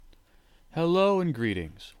Hello and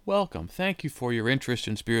greetings. Welcome. Thank you for your interest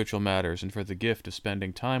in spiritual matters and for the gift of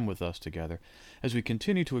spending time with us together as we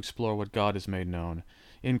continue to explore what God has made known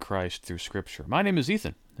in Christ through Scripture. My name is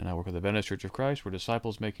Ethan, and I work with the Venice Church of Christ. We're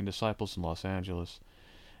disciples making disciples in Los Angeles.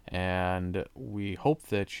 And we hope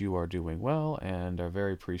that you are doing well and are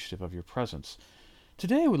very appreciative of your presence.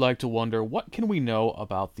 Today we'd like to wonder, what can we know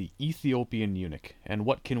about the Ethiopian eunuch, and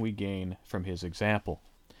what can we gain from his example?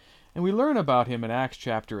 And we learn about him in Acts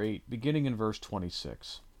chapter 8, beginning in verse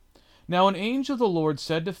 26. Now an angel of the Lord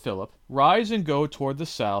said to Philip, "Rise and go toward the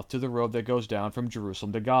south to the road that goes down from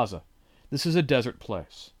Jerusalem to Gaza. This is a desert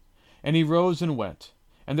place." And he rose and went.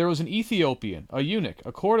 And there was an Ethiopian, a eunuch,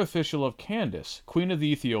 a court official of Candace, queen of the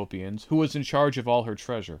Ethiopians, who was in charge of all her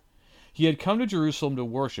treasure. He had come to Jerusalem to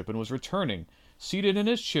worship, and was returning, seated in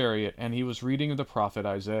his chariot, and he was reading the prophet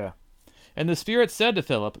Isaiah. And the Spirit said to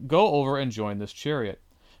Philip, "Go over and join this chariot."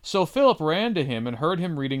 So Philip ran to him and heard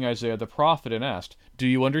him reading Isaiah the prophet, and asked, "Do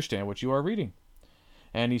you understand what you are reading?"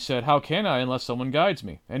 And he said, "How can I unless someone guides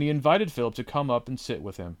me?" And he invited Philip to come up and sit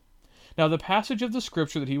with him. Now the passage of the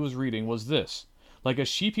scripture that he was reading was this: "Like a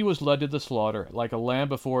sheep he was led to the slaughter, like a lamb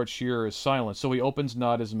before its shearer is silent, so he opens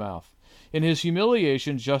not his mouth. In his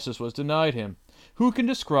humiliation justice was denied him. Who can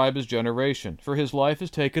describe his generation? For his life is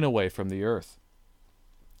taken away from the earth."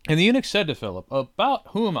 And the eunuch said to Philip, "About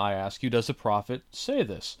whom, I ask you, does the prophet say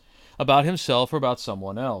this? About himself or about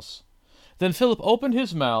someone else?" Then Philip opened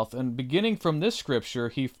his mouth, and beginning from this scripture,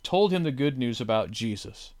 he told him the good news about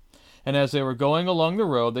Jesus. And as they were going along the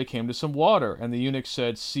road, they came to some water, and the eunuch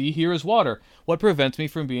said, "See, here is water. What prevents me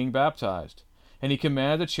from being baptized?" And he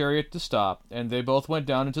commanded the chariot to stop, and they both went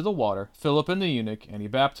down into the water, Philip and the eunuch, and he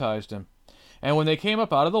baptized him. And when they came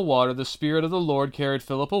up out of the water, the Spirit of the Lord carried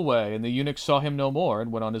Philip away, and the eunuch saw him no more,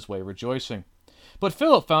 and went on his way rejoicing. But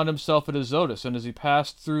Philip found himself at Azotus, and as he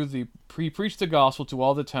passed through, he preached the gospel to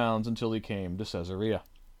all the towns until he came to Caesarea.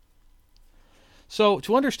 So,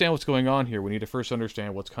 to understand what's going on here, we need to first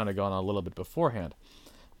understand what's kind of gone on a little bit beforehand.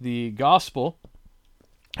 The gospel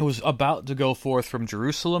was about to go forth from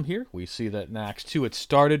Jerusalem here. We see that in Acts 2 it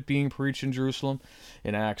started being preached in Jerusalem.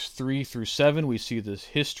 In Acts 3 through 7 we see this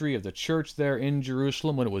history of the church there in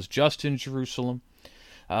Jerusalem when it was just in Jerusalem.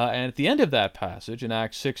 And at the end of that passage, in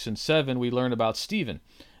Acts 6 and 7, we learn about Stephen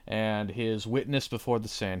and his witness before the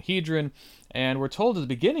Sanhedrin. And we're told at the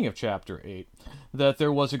beginning of chapter 8 that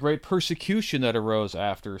there was a great persecution that arose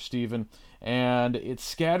after Stephen, and it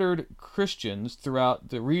scattered Christians throughout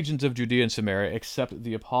the regions of Judea and Samaria except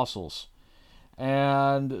the apostles.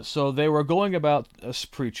 And so they were going about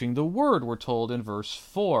preaching the word, we're told in verse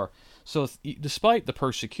 4. So despite the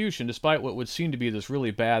persecution, despite what would seem to be this really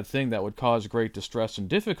bad thing that would cause great distress and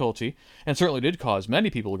difficulty, and certainly did cause many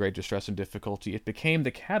people great distress and difficulty, it became the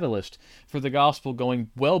catalyst for the gospel going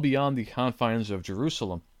well beyond the confines of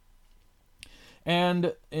Jerusalem.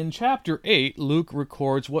 And in chapter 8, Luke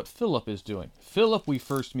records what Philip is doing. Philip we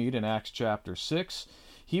first meet in Acts chapter 6.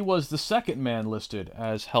 He was the second man listed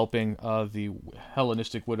as helping the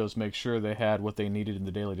Hellenistic widows make sure they had what they needed in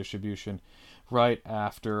the daily distribution right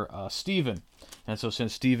after Stephen. And so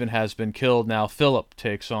since Stephen has been killed, now Philip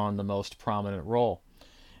takes on the most prominent role.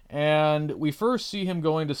 And we first see him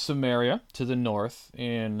going to Samaria, to the north,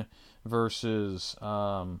 in verses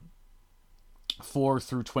 4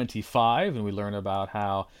 through 25, and we learn about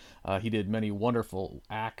how he did many wonderful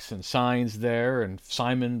acts and signs there, and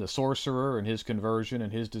Simon the sorcerer and his conversion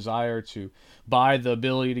and his desire to buy the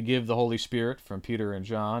ability to give the Holy Spirit from Peter and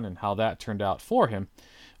John, and how that turned out for him,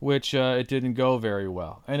 which it didn't go very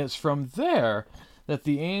well. And it's from there that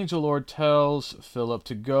the angel Lord tells Philip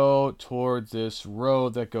to go toward this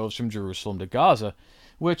road that goes from Jerusalem to Gaza,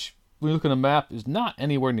 which, when you look at a map, is not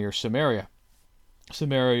anywhere near Samaria.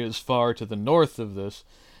 Samaria is far to the north of this,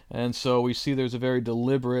 and so we see there's a very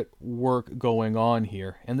deliberate work going on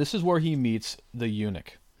here. And this is where he meets the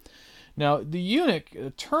eunuch. Now, the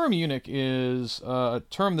term eunuch is a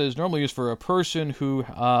term that is normally used for a person who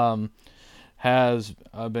has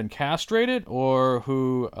been castrated or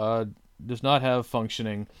who does not have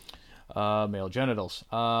functioning male genitals.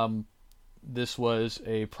 This was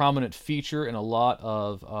a prominent feature in a lot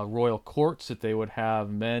of royal courts, that they would have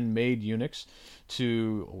men made eunuchs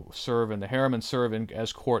to serve in the harem and serve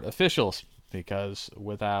as court officials, because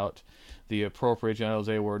without the appropriate genitals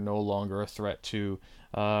they were no longer a threat to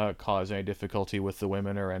cause any difficulty with the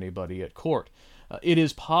women or anybody at court. It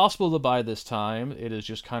is possible that by this time it is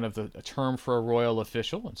just kind of a term for a royal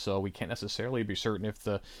official, and so we can't necessarily be certain if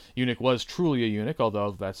the eunuch was truly a eunuch, although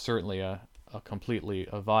that's certainly a completely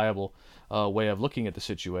viable way of looking at the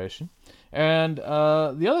situation. And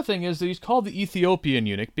the other thing is that he's called the Ethiopian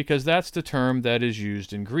eunuch because that's the term that is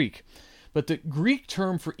used in Greek. But the Greek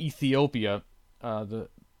term for Ethiopia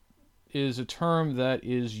is a term that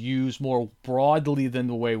is used more broadly than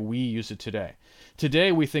the way we use it today.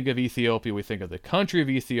 Today, we think of Ethiopia, we think of the country of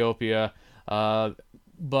Ethiopia,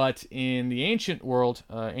 but in the ancient world,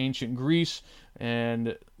 ancient Greece,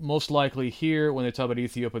 and most likely here, when they talk about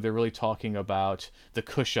Ethiopia, they're really talking about the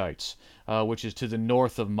Kushites, which is to the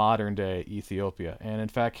north of modern-day Ethiopia. And in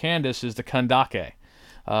fact, Candace is the Kandake,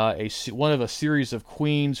 one of a series of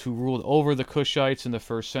queens who ruled over the Kushites in the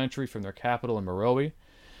 1st century from their capital in Meroe.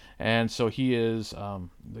 And so he is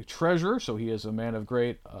the treasurer, so he is a man of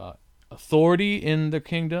great authority in the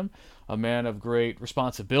kingdom, a man of great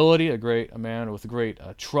responsibility, a man with great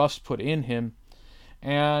trust put in him.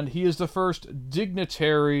 And he is the first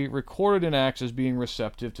dignitary recorded in Acts as being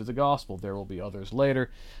receptive to the gospel. There will be others later,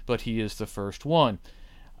 but he is the first one.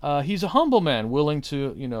 He's a humble man, willing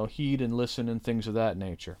to, heed and listen and things of that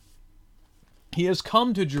nature. He has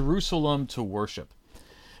come to Jerusalem to worship.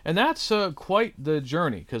 And that's quite the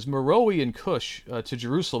journey, because Meroe and Cush to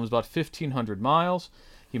Jerusalem is about 1,500 miles.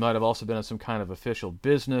 He might have also been on some kind of official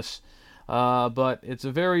business. But it's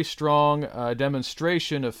a very strong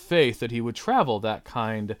demonstration of faith that he would travel that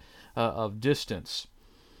kind of distance.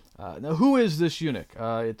 Now, who is this eunuch?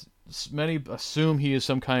 Many assume he is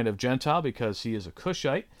some kind of Gentile because he is a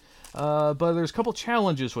Cushite. But there's a couple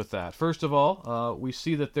challenges with that. First of all, we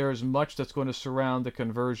see that there is much that's going to surround the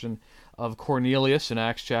conversion of Cornelius in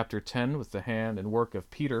Acts chapter 10 with the hand and work of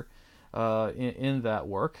Peter in that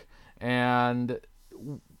work. And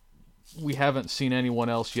we haven't seen anyone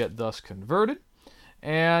else yet thus converted.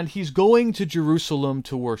 And he's going to Jerusalem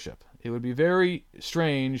to worship. It would be very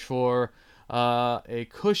strange for a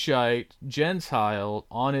Cushite Gentile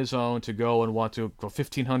on his own to go and want to go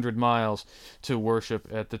 1,500 miles to worship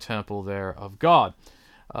at the temple there of God.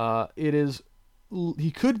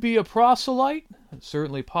 He could be a proselyte,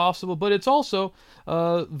 certainly possible, but it's also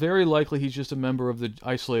very likely he's just a member of the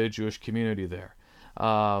isolated Jewish community there.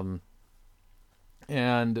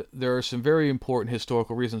 And there are some very important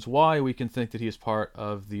historical reasons why we can think that he is part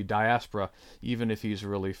of the diaspora, even if he's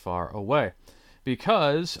really far away.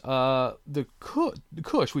 Because the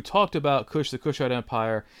Kush, we talked about Kush, the Kushite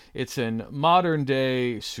Empire. It's in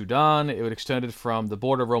modern-day Sudan. It would extended from the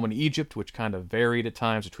border of Roman Egypt, which kind of varied at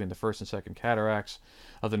times between the first and second cataracts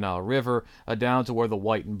of the Nile River, down to where the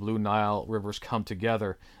White and Blue Nile rivers come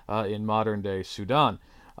together in modern-day Sudan.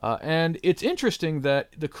 And it's interesting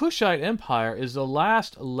that the Kushite Empire is the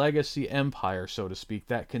last legacy empire, so to speak,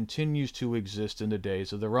 that continues to exist in the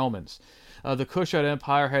days of the Romans. The Kushite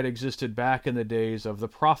Empire had existed back in the days of the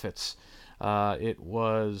prophets. It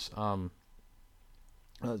was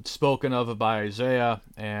spoken of by Isaiah,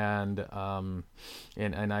 and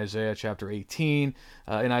in Isaiah chapter 18.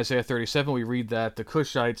 In Isaiah 37, we read that the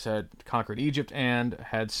Kushites had conquered Egypt and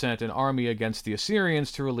had sent an army against the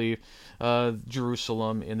Assyrians to relieve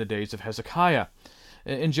Jerusalem in the days of Hezekiah.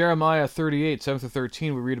 In Jeremiah 38,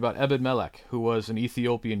 7-13, we read about Ebed-Melech, who was an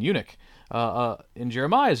Ethiopian eunuch in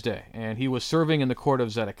Jeremiah's day, and he was serving in the court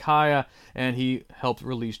of Zedekiah, and he helped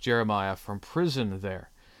release Jeremiah from prison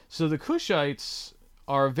there. So the Kushites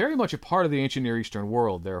are very much a part of the ancient Near Eastern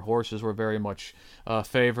world. Their horses were very much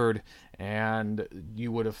favored, and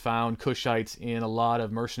you would have found Kushites in a lot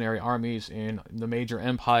of mercenary armies in the major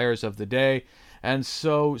empires of the day. And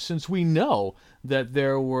so, since we know that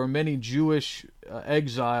there were many Jewish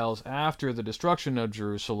exiles after the destruction of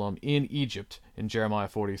Jerusalem in Egypt, in Jeremiah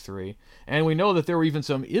 43, and we know that there were even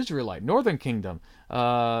some Israelite, Northern Kingdom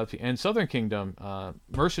and Southern Kingdom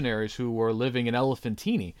mercenaries who were living in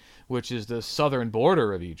Elephantine, which is the southern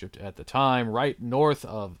border of Egypt at the time, right north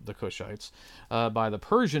of the Kushites, by the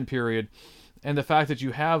Persian period. And the fact that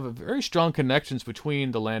you have very strong connections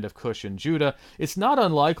between the land of Cush and Judah, it's not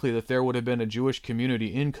unlikely that there would have been a Jewish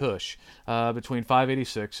community in Cush between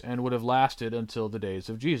 586 and would have lasted until the days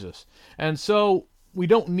of Jesus. And so we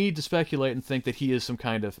don't need to speculate and think that he is some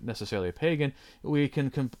kind of necessarily a pagan. We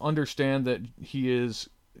can understand that he is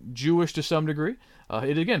Jewish to some degree.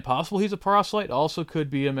 It again possible he's a proselyte. Also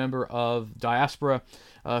could be a member of diaspora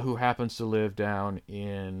who happens to live down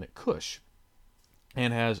in Cush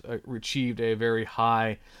and has achieved a very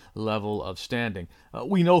high level of standing.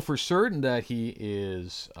 We know for certain that he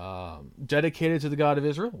is dedicated to the God of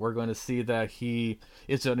Israel. We're going to see that he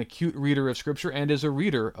is an acute reader of Scripture and is a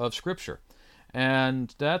reader of Scripture.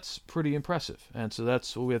 And that's pretty impressive. And so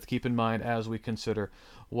that's what we have to keep in mind as we consider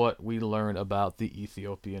what we learn about the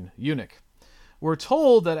Ethiopian eunuch. We're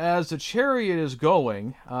told that as the chariot is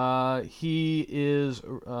going, he is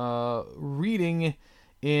reading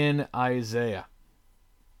in Isaiah.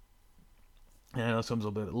 And I know this comes a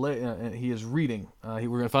little bit late. He is reading. We're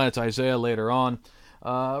going to find it's Isaiah later on.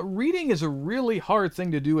 Reading is a really hard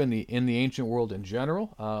thing to do in the ancient world in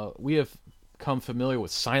general. We have become familiar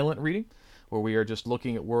with silent reading, where we are just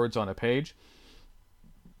looking at words on a page.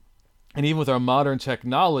 And even with our modern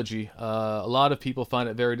technology, a lot of people find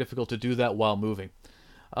it very difficult to do that while moving.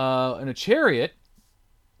 In a chariot,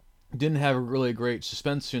 didn't have a really great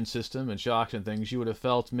suspension system and shocks and things. You would have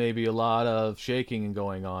felt maybe a lot of shaking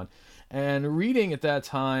going on. And reading at that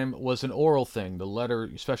time was an oral thing. The letter,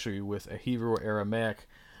 especially with a Hebrew or Aramaic,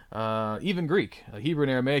 even Greek. Hebrew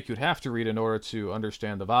and Aramaic you'd have to read in order to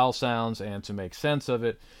understand the vowel sounds and to make sense of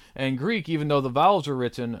it. And Greek, even though the vowels were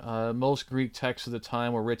written, most Greek texts of the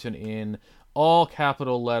time were written in all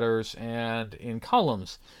capital letters and in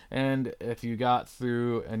columns. And if you got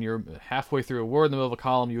through and you're halfway through a word in the middle of a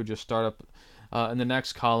column, you would just start up in the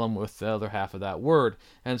next column with the other half of that word.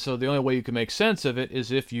 And so the only way you can make sense of it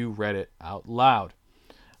is if you read it out loud.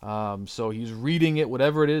 So he's reading it,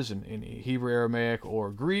 whatever it is, in Hebrew, Aramaic,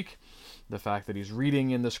 or Greek. The fact that he's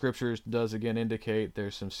reading in the scriptures does again indicate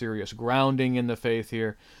there's some serious grounding in the faith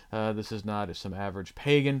here. This is not some average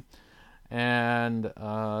pagan, and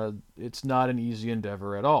it's not an easy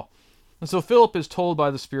endeavor at all. And so Philip is told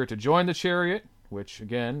by the Spirit to join the chariot, which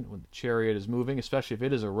again, when the chariot is moving, especially if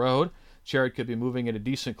it is a road, chariot could be moving at a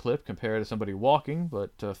decent clip compared to somebody walking,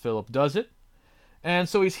 but Philip does it. And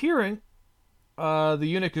so he's hearing the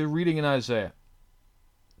eunuch reading in Isaiah.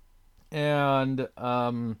 And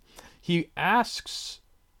he asks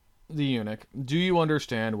the eunuch, do you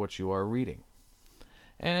understand what you are reading?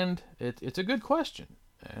 And it's a good question.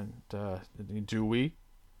 And do we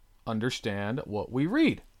understand what we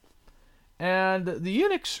read? And the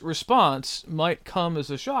eunuch's response might come as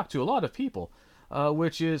a shock to a lot of people,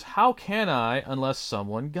 which is, how can I unless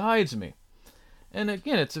someone guides me? And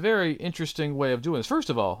again, it's a very interesting way of doing this. First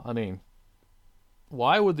of all, I mean,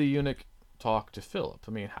 why would the eunuch talk to Philip?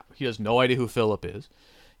 I mean, he has no idea who Philip is.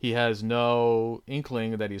 He has no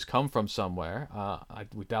inkling that he's come from somewhere.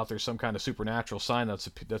 We doubt there's some kind of supernatural sign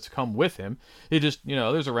that's come with him. He just,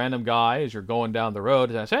 there's a random guy as you're going down the road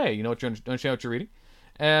and says, hey, you understand what you're reading?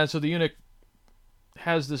 And so the eunuch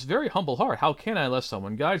has this very humble heart. How can I unless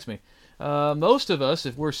someone guides me? Most of us,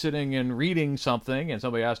 if we're sitting and reading something and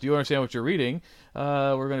somebody asks, do you understand what you're reading?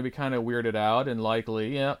 We're going to be kind of weirded out and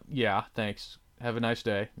likely, yeah, thanks. Have a nice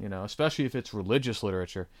day, especially if it's religious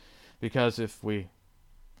literature. Because if we're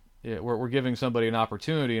giving somebody an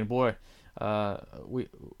opportunity, and boy,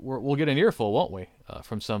 we'll get an earful, won't we,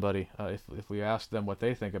 from somebody if we ask them what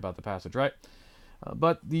they think about the passage, right?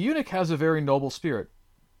 But the eunuch has a very noble spirit,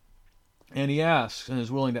 and he asks and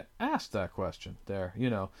is willing to ask that question there,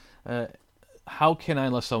 how can I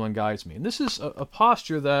unless someone guides me? And this is a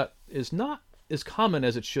posture that is not as common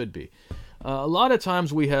as it should be. A lot of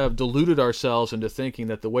times we have deluded ourselves into thinking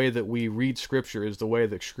that the way that we read Scripture is the way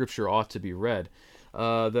that Scripture ought to be read.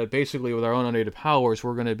 That basically with our own unaided powers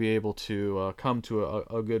we're going to be able to come to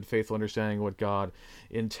a good faithful understanding of what God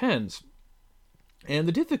intends. And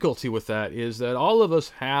the difficulty with that is that all of us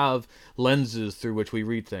have lenses through which we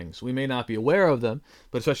read things. We may not be aware of them,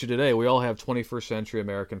 but especially today we all have 21st century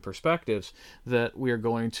American perspectives that we are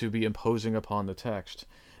going to be imposing upon the text.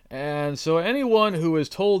 And so anyone who has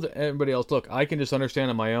told everybody else, look, I can just understand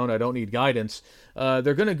on my own, I don't need guidance,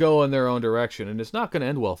 they're going to go in their own direction, and it's not going to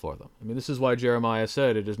end well for them. I mean, this is why Jeremiah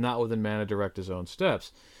said, it is not within man to direct his own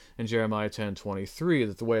steps. In Jeremiah 10:23,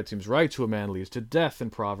 that the way it seems right to a man leads to death in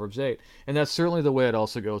Proverbs 8. And that's certainly the way it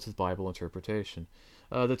also goes with Bible interpretation.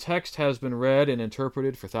 The text has been read and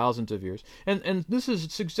interpreted for thousands of years. And this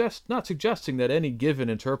is not suggesting that any given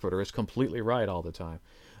interpreter is completely right all the time.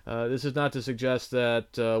 This is not to suggest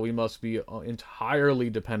that we must be entirely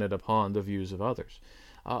dependent upon the views of others.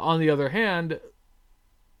 On the other hand,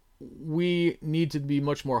 we need to be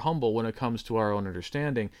much more humble when it comes to our own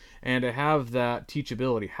understanding and to have that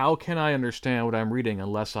teachability. How can I understand what I'm reading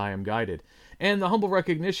unless I am guided? And the humble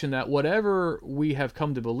recognition that whatever we have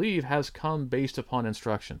come to believe has come based upon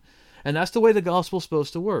instruction. And that's the way the gospel's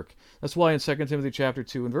supposed to work. That's why in 2 Timothy chapter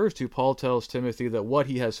 2 and verse 2, Paul tells Timothy that what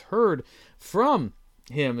he has heard from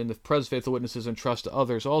him and the present faithful witnesses entrust to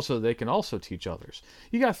others also, they can also teach others.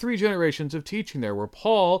 You got 3 generations of teaching there, where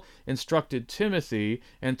Paul instructed Timothy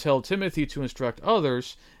and told Timothy to instruct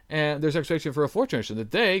others, and there's expectation for a 4th generation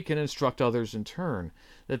that they can instruct others in turn.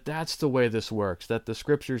 That's the way this works, that the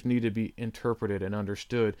scriptures need to be interpreted and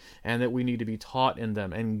understood, and that we need to be taught in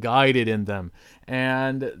them and guided in them.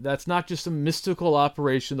 And that's not just a mystical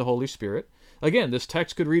operation of the Holy Spirit. again, this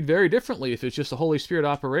text could read very differently if it's just a Holy Spirit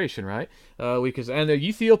operation, right? And the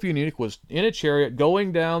Ethiopian eunuch was in a chariot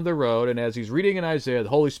going down the road, and as he's reading in Isaiah, the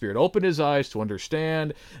Holy Spirit opened his eyes to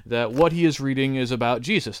understand that what he is reading is about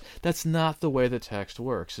Jesus. That's not the way the text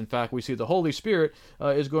works. In fact, we see the Holy Spirit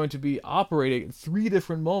is going to be operating at three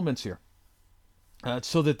different moments here.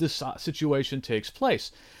 So that this situation takes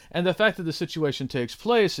place. And the fact that the situation takes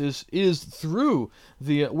place is through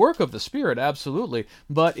the work of the Spirit, absolutely.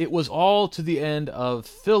 But it was all to the end of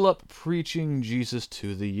Philip preaching Jesus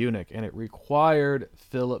to the eunuch. And it required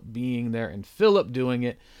Philip being there and Philip doing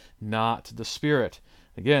it, not the Spirit.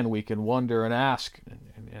 Again, we can wonder and ask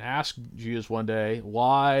Jesus one day,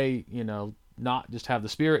 why, not just have the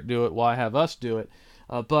Spirit do it, why have us do it?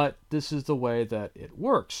 But this is the way that it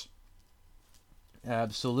works.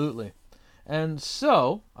 Absolutely. And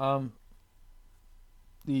so,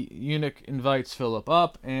 the eunuch invites Philip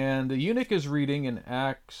up, and the eunuch is reading in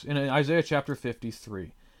Isaiah chapter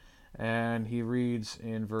 53. And he reads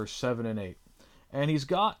in verse 7 and 8. And he's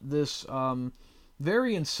got this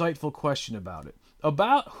very insightful question about it.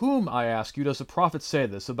 About whom, I ask you, does the prophet say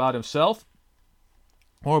this? About himself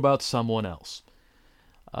or about someone else?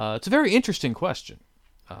 It's a very interesting question.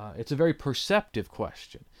 It's a very perceptive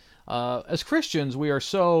question. As Christians, we are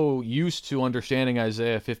so used to understanding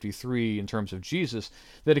Isaiah 53 in terms of Jesus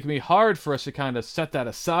that it can be hard for us to kind of set that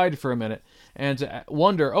aside for a minute and to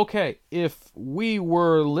wonder, okay, if we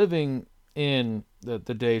were living in the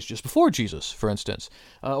days just before Jesus, for instance,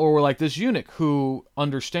 or we're like this eunuch who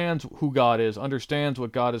understands who God is, understands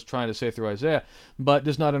what God is trying to say through Isaiah, but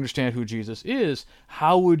does not understand who Jesus is,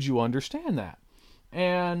 how would you understand that?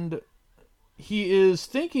 And he is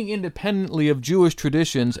thinking independently of Jewish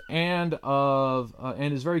traditions and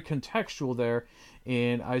is very contextual there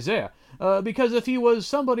in Isaiah. Because if he was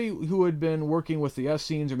somebody who had been working with the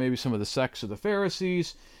Essenes or maybe some of the sects of the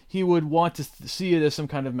Pharisees, he would want to see it as some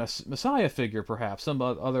kind of Messiah figure, perhaps, some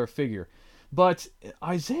other figure. But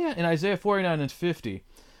Isaiah, in Isaiah 49 and 50,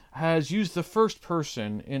 has used the first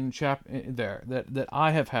person in there, that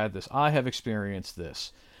I have had this, I have experienced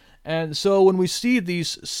this. And so when we see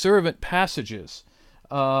these servant passages,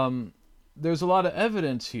 there's a lot of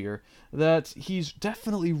evidence here that he's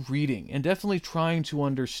definitely reading and definitely trying to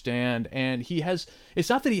understand. And it's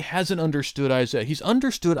not that he hasn't understood Isaiah. He's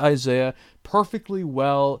understood Isaiah perfectly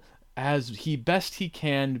well as best he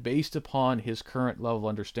can based upon his current level of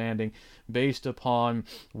understanding, based upon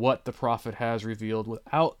what the prophet has revealed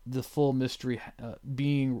without the full mystery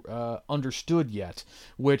being understood yet,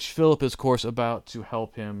 which Philip is, of course, about to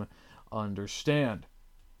help him understand.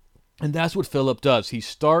 And that's what Philip does. He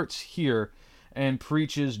starts here and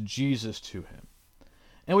preaches Jesus to him.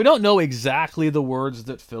 And we don't know exactly the words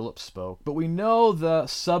that Philip spoke, but we know the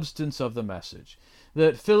substance of the message.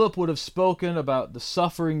 That Philip would have spoken about the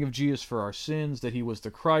suffering of Jesus for our sins, that he was the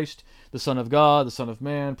Christ, the Son of God, the Son of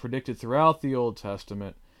Man, predicted throughout the Old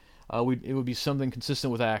Testament. It would be something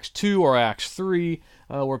consistent with Acts 2 or Acts 3,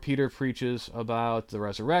 where Peter preaches about the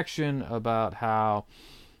resurrection, about how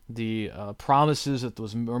the promises that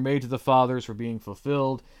were made to the fathers were being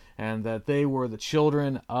fulfilled, and that they were the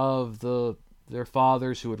children of their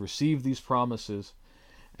fathers who had received these promises.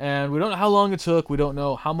 And we don't know how long it took. We don't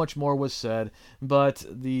know how much more was said. But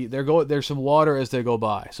there's some water as they go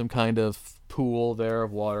by, some kind of pool there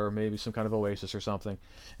of water, maybe some kind of oasis or something.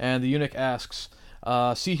 And the eunuch asks,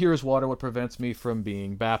 "See, here is water. What prevents me from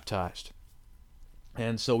being baptized?"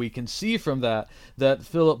 And so we can see from that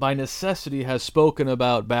Philip, by necessity, has spoken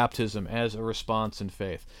about baptism as a response in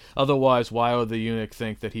faith. Otherwise, why would the eunuch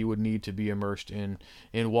think that he would need to be immersed in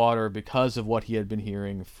water because of what he had been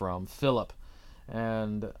hearing from Philip?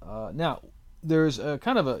 And now, there's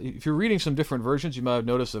if you're reading some different versions, you might have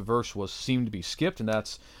noticed a verse seemed to be skipped, and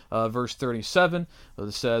that's verse 37.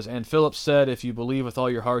 It says, "And Philip said, 'If you believe with all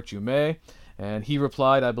your heart, you may.' And he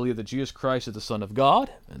replied, 'I believe that Jesus Christ is the Son of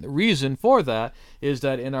God.'" And the reason for that is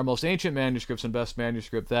that in our most ancient manuscripts and best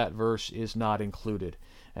manuscript, that verse is not included.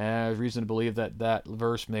 And there's reason to believe that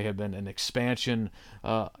verse may have been an expansion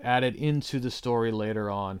added into the story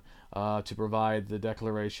later on to provide the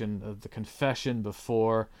declaration of the confession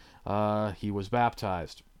before he was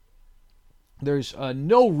baptized. There's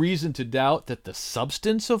no reason to doubt that the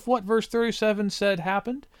substance of what verse 37 said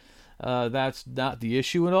happened. That's not the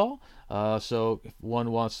issue at all. So if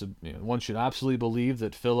one should absolutely believe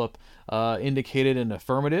that Philip indicated an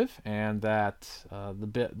affirmative and that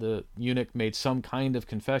the eunuch made some kind of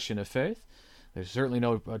confession of faith. There's certainly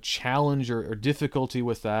no challenge or difficulty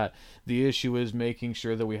with that. The issue is making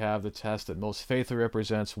sure that we have the text that most faithfully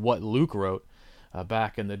represents what Luke wrote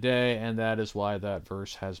back in the day, and that is why that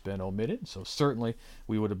verse has been omitted. So certainly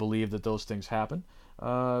we would have believed that those things happened.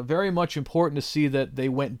 very much important to see that they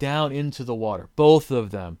went down into the water, both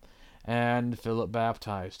of them, and Philip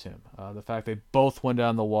baptized him. The fact they both went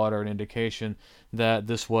down the water, an indication that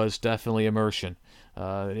this was definitely immersion.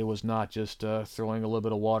 It was not just throwing a little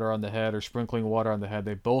bit of water on the head or sprinkling water on the head.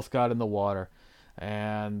 They both got in the water,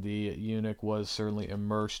 and the eunuch was certainly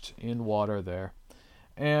immersed in water there.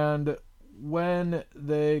 And when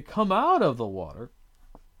they come out of the water,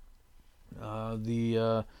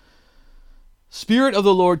 the Spirit of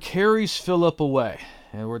the Lord carries Philip away.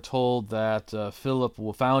 And we're told that Philip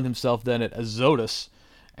found himself then at Azotus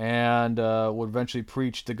and would eventually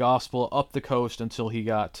preach the gospel up the coast until he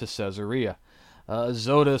got to Caesarea.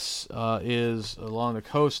 Azotus is along the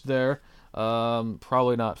coast there,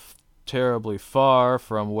 probably not terribly far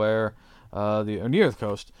from where, or near the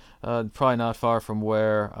coast, probably not far from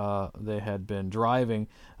where they had been driving,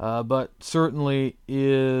 but certainly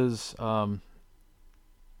is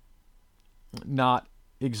not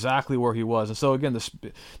exactly where he was. And so again,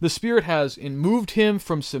 the Spirit has moved him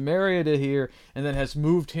from Samaria to here, and then has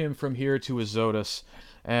moved him from here to Azotus.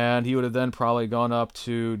 And he would have then probably gone up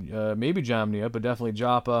to maybe Jamnia, but definitely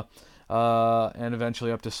Joppa, and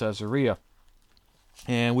eventually up to Caesarea.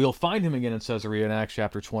 And we'll find him again in Caesarea in Acts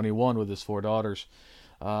chapter 21 with his 4 daughters,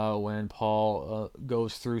 when Paul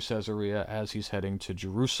goes through Caesarea as he's heading to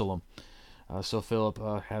Jerusalem. So Philip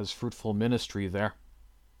has fruitful ministry there.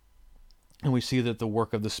 And we see that the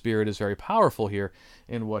work of the Spirit is very powerful here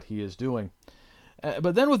in what he is doing.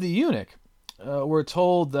 But then with the eunuch, we're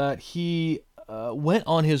told that he went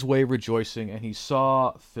on his way rejoicing, and he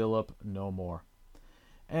saw Philip no more.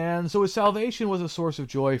 And so his salvation was a source of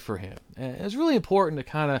joy for him. And it's really important to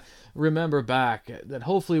kind of remember back that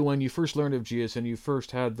hopefully when you first learned of Jesus and you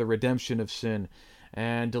first had the redemption of sin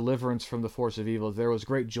and deliverance from the force of evil, there was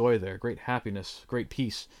great joy there, great happiness, great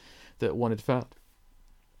peace that one had found.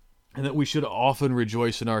 And that we should often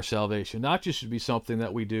rejoice in our salvation. Not just should be something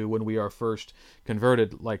that we do when we are first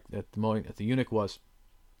converted, like at the moment that the eunuch was,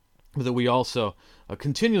 but that we also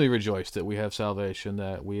continually rejoice that we have salvation,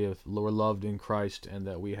 that we're loved in Christ, and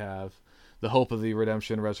that we have the hope of the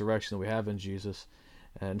redemption and resurrection that we have in Jesus.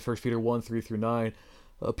 And 1 Peter 1, 3-9,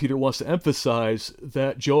 Peter wants to emphasize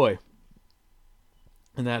that joy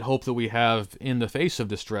and that hope that we have in the face of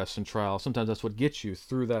distress and trial. Sometimes that's what gets you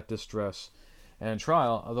through that distress and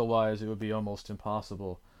trial. Otherwise, it would be almost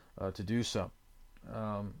impossible to do so.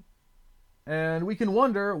 And we can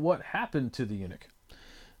wonder what happened to the eunuch.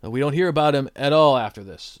 We don't hear about him at all after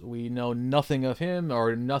this. We know nothing of him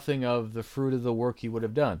or nothing of the fruit of the work he would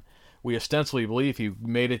have done. We ostensibly believe he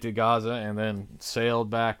made it to Gaza and then sailed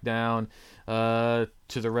back down to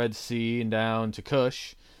the Red Sea and down to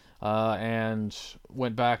Cush, and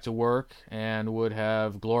went back to work and would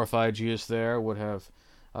have glorified Jesus there, would have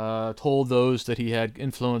told those that he had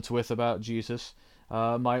influence with about Jesus,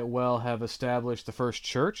 might well have established the first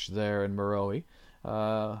church there in Meroe,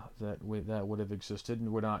 that would have existed,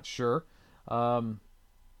 and we're not sure.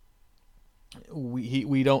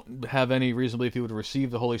 We don't have any reason to believe he would have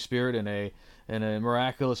received the Holy Spirit in a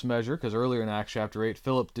miraculous measure, because earlier in Acts chapter 8,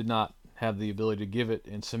 Philip did not have the ability to give it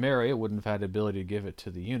in Samaria, wouldn't have had the ability to give it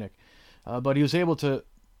to the eunuch. But he was able to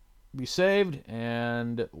be saved,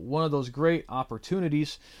 and one of those great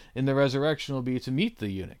opportunities in the resurrection will be to meet the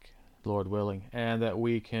eunuch, Lord willing, and that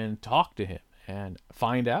we can talk to him and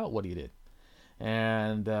find out what he did,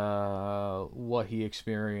 and what he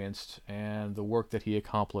experienced, and the work that he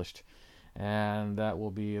accomplished. And that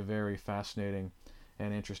will be a very fascinating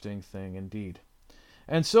and interesting thing indeed.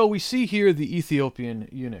 And so we see here the Ethiopian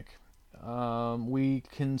eunuch. We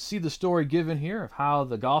can see the story given here of how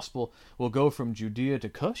the gospel will go from Judea to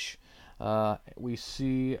Cush. We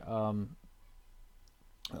see a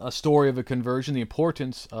story of a conversion, the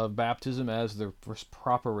importance of baptism as the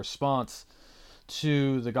proper response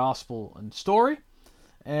to the gospel and story,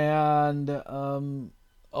 and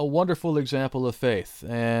a wonderful example of faith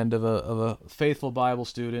and of a faithful Bible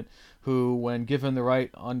student who, when given the right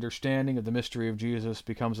understanding of the mystery of Jesus,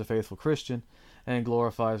 becomes a faithful Christian and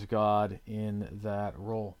glorifies God in that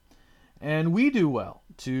role. And we do well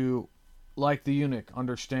to, like the eunuch,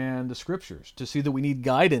 understand the Scriptures, to see that we need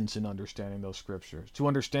guidance in understanding those Scriptures, to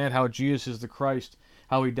understand how Jesus is the Christ,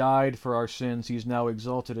 how he died for our sins, he is now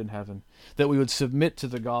exalted in heaven, that we would submit to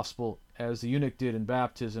the gospel as the eunuch did in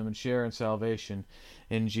baptism and share in salvation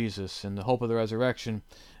in Jesus, in the hope of the resurrection,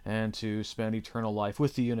 and to spend eternal life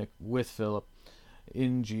with the eunuch, with Philip,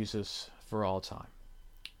 in Jesus for all time.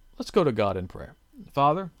 Let's go to God in prayer.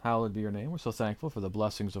 Father, hallowed be your name. We're so thankful for the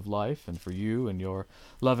blessings of life and for you and your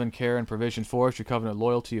love and care and provision for us, your covenant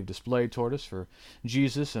loyalty you've displayed toward us, for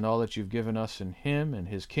Jesus and all that you've given us in him and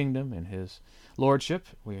his kingdom and his lordship.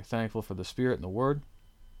 We are thankful for the Spirit and the Word.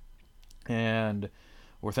 And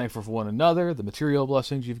we're thankful for one another, the material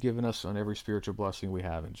blessings you've given us, and every spiritual blessing we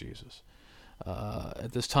have in Jesus.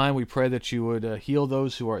 At this time, we pray that you would heal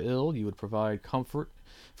those who are ill. You would provide comfort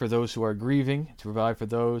for those who are grieving, to provide for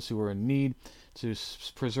those who are in need, to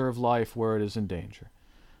preserve life where it is in danger.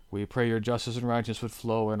 We pray your justice and righteousness would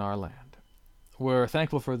flow in our land. We're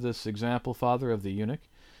thankful for this example, Father, of the eunuch.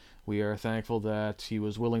 We are thankful that he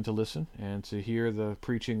was willing to listen and to hear the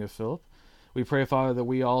preaching of Philip. We pray, Father, that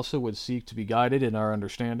we also would seek to be guided in our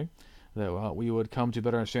understanding, that we would come to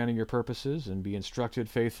better understanding your purposes and be instructed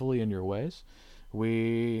faithfully in your ways.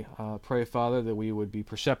 We pray, Father, that we would be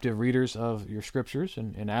perceptive readers of your scriptures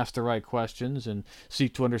and ask the right questions and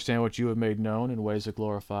seek to understand what you have made known in ways that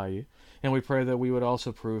glorify you. And we pray that we would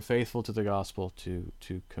also prove faithful to the gospel,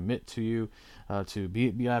 to commit to you, to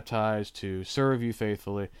be baptized, to serve you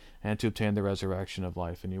faithfully, and to obtain the resurrection of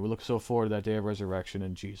life. And you will look so forward to that day of resurrection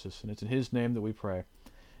in Jesus. And it's in his name that we pray.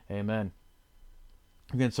 Amen.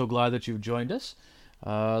 Again, so glad that you've joined us.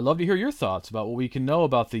 Love to hear your thoughts about what we can know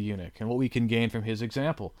about the eunuch and what we can gain from his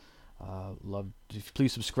example.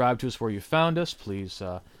 Please subscribe to us where you found us. Please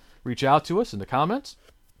reach out to us in the comments.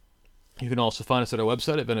 You can also find us at our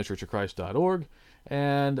website at VeniceChurchOfChrist.org,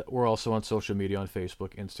 and we're also on social media on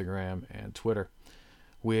Facebook, Instagram, and Twitter.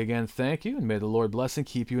 We again thank you, and may the Lord bless and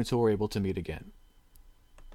keep you until we're able to meet again.